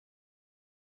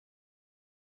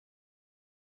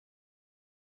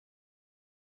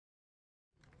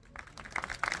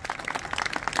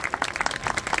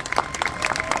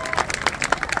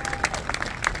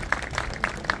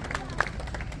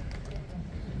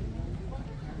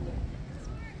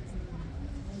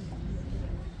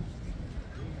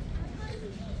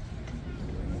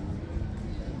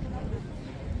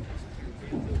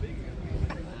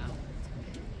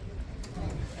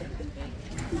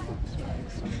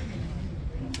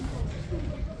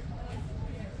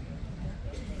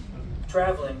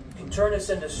Traveling can turn us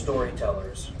into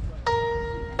storytellers.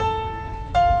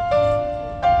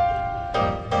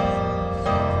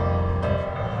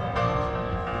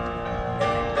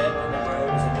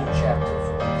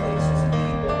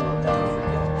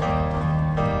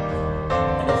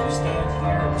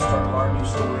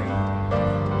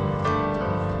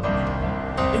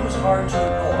 Hard to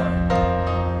ignore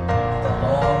the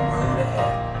long road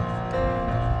ahead.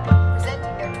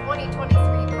 Presenting their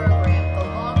 2023 program, The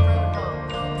Long Road Home,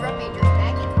 drum majors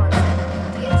Maggie Carson,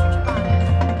 Leah Chabano,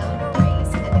 Eleanor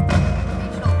Reyes, and the Clearview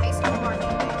Regional High School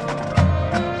Marching Band.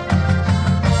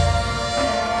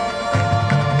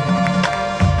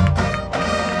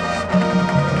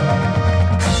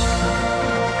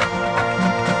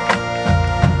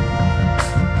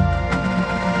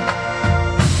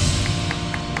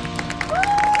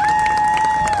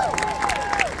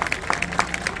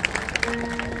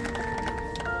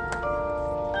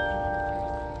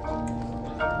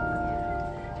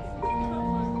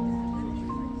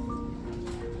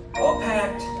 All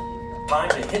packed, time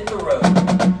to hit the road.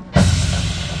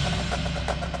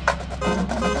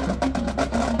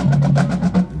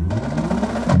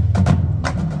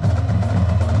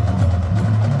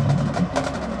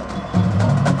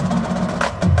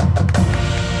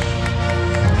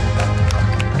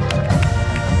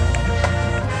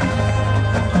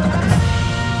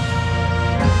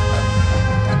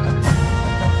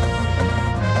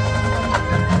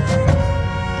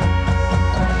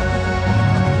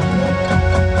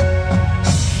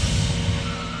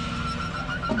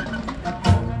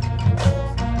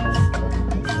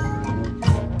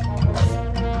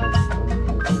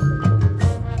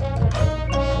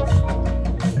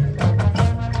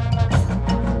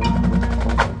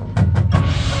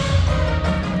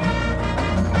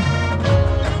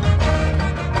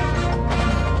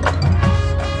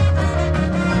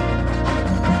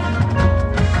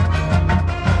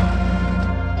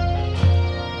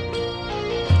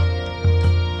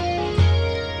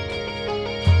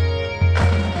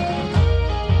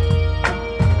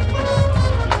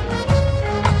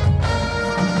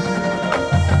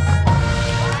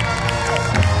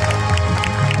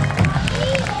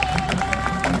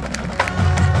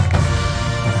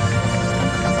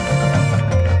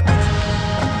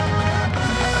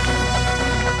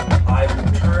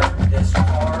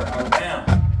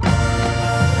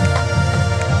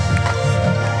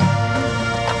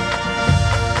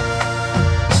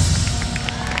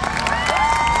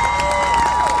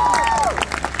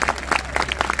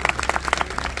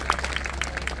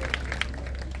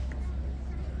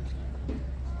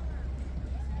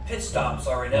 Pit stops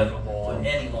are inevitable on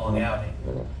any long outing.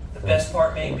 The best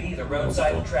part may be the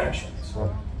roadside attractions.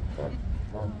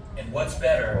 And what's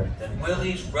better than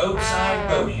Willie's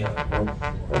Roadside Rodeo?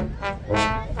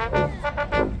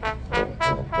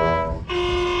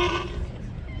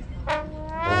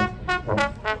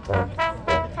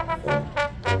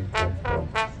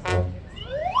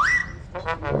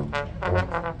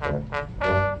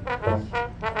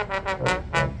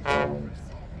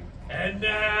 And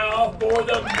now for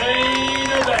the main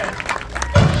event.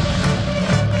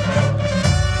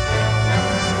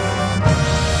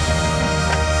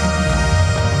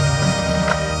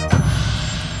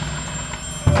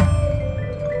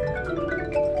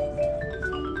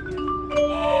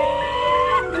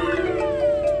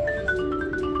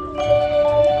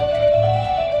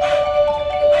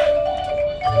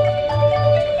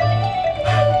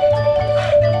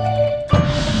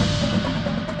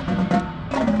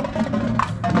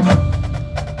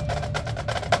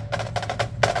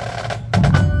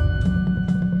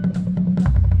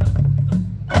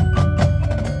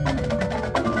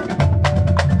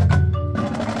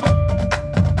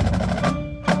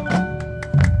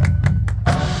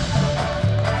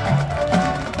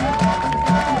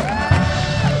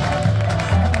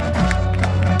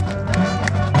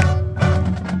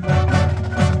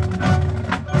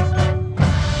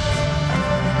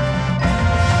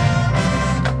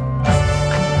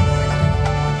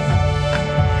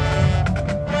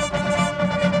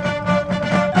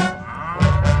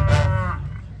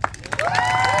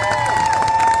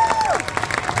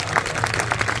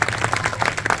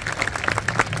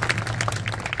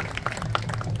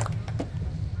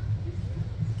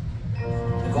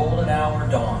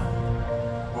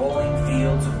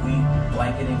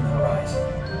 blanketing the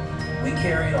horizon. We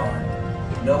carried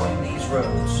on, knowing these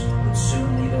roads would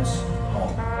soon lead us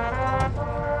home.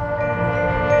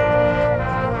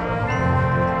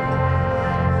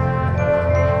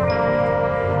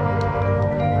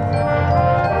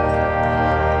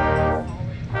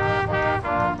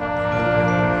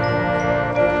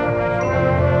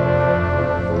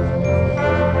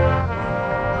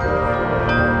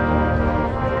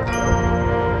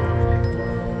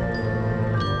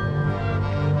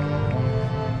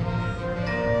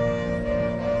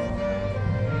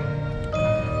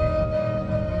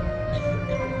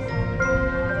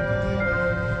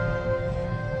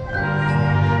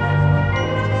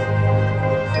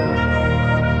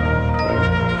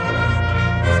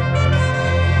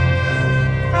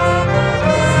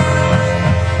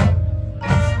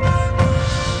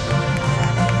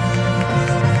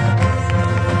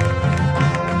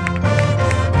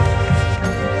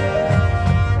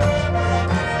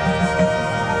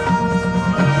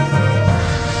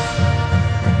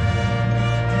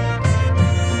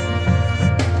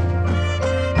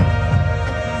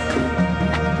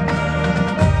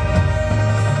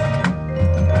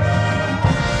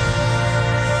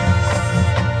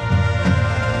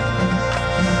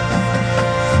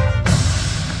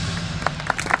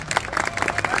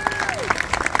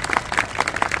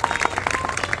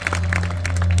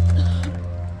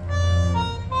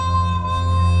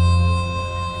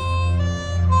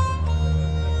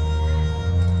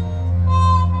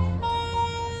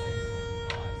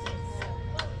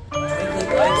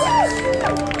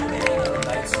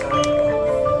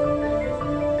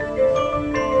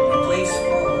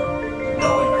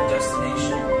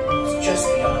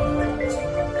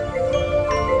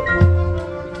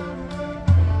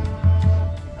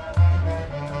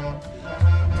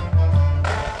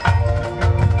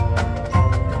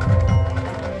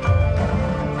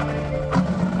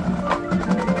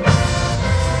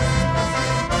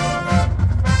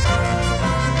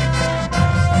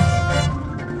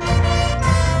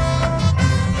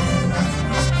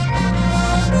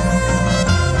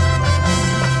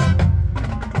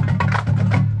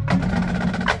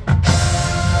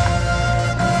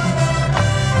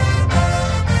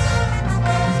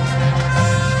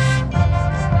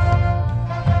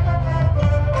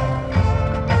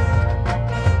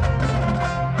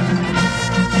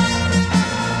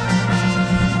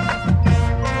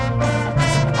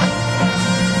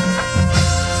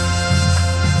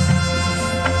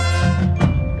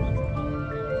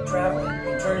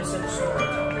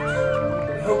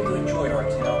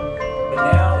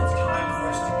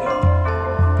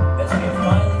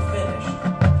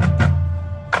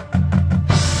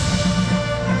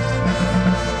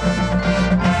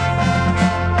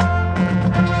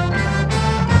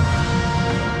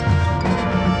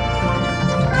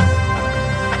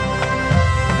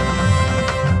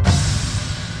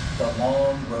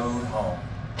 long road home.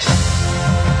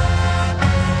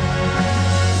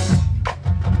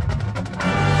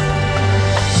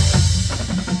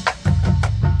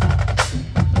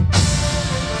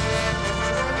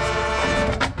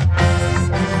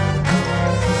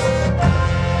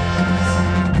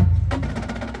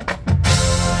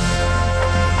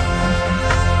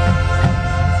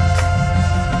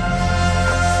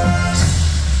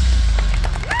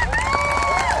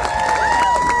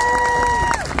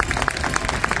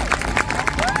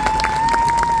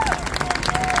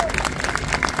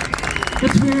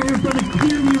 Let's hear for the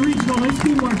Clearview Regional High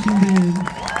School Marching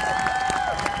Band.